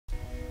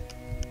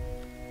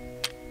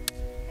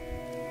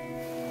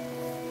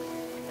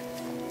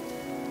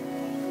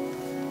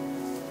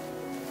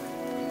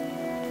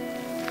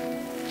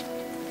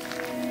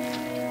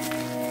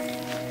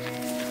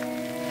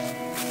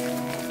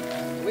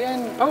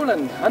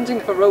Poland hunting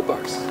for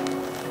roebucks,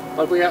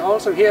 but we are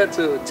also here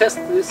to test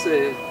this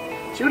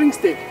shooting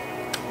stick.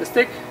 The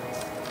stick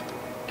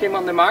came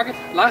on the market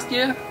last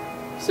year,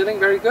 selling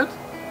very good,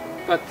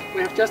 but we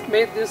have just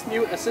made this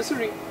new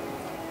accessory,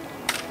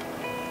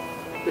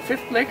 the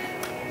fifth leg,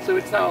 so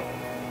it's now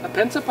a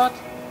pentapod,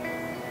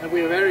 and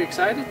we are very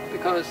excited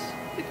because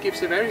it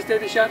gives a very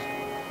steady shot.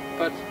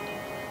 But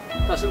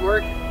does it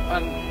work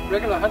on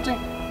regular hunting?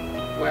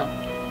 Well,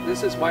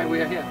 this is why we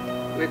are here.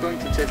 We're going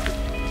to test it.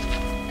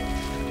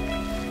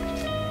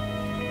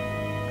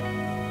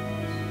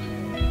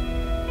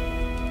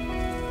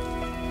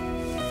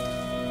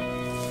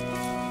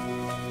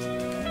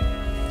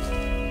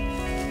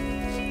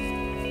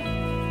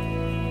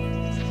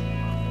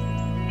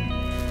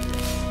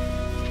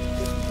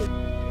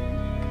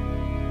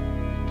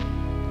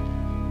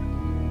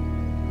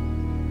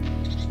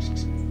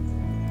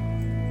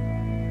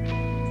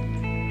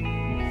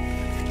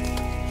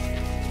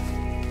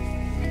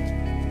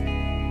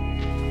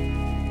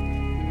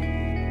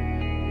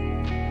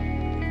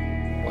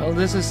 Well,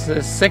 this is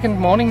the second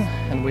morning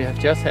and we have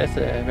just had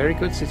a very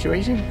good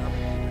situation.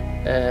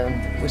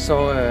 We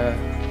saw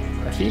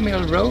a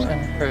female roe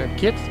and her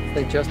kid.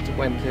 They just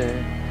went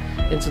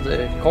into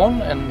the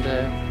corn, and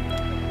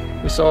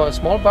we saw a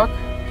small buck,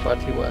 but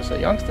he was a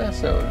youngster,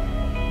 so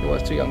he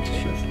was too young to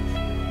shoot.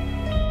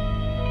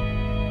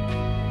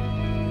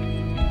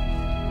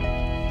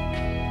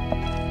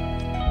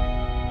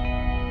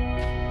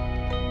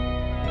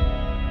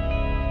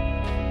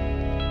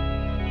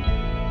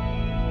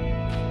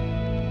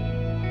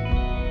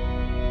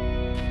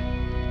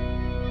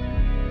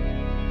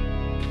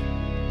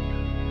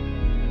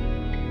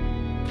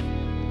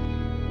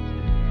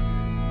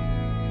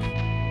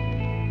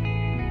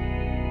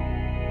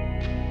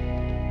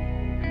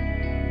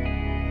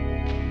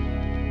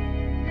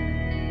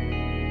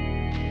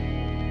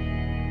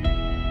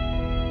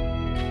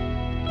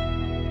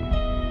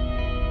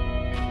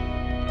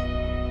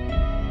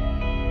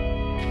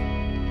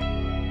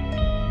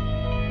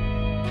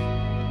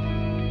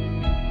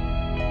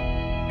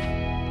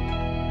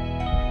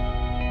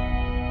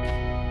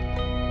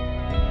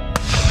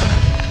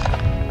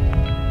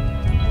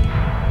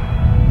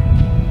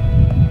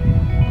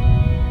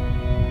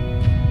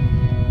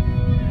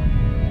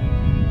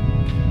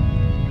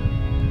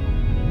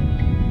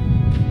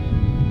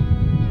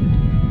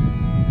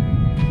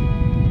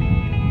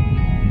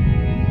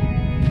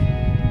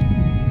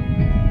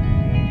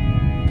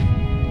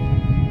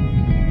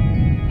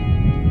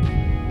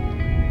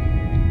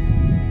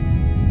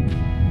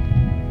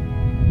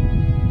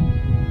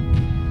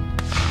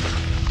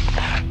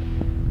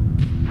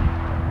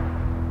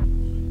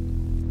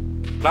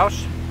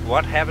 Klaus,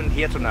 what happened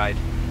here tonight?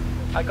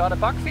 I got a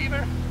buck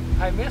fever.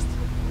 I missed,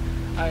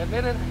 I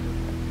admit it,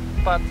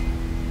 but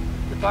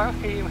the buck,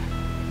 he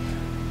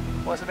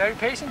was very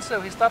patient,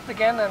 so he stopped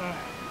again, and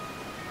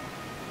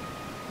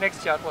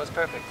next shot was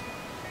perfect.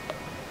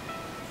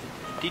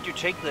 Did you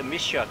take the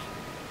miss shot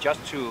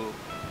just to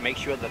make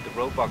sure that the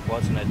roebuck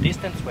was in a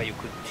distance where you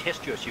could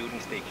test your shooting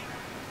stick?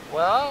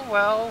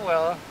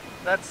 Well,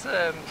 that's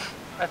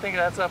I think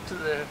that's up to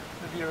the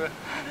viewer.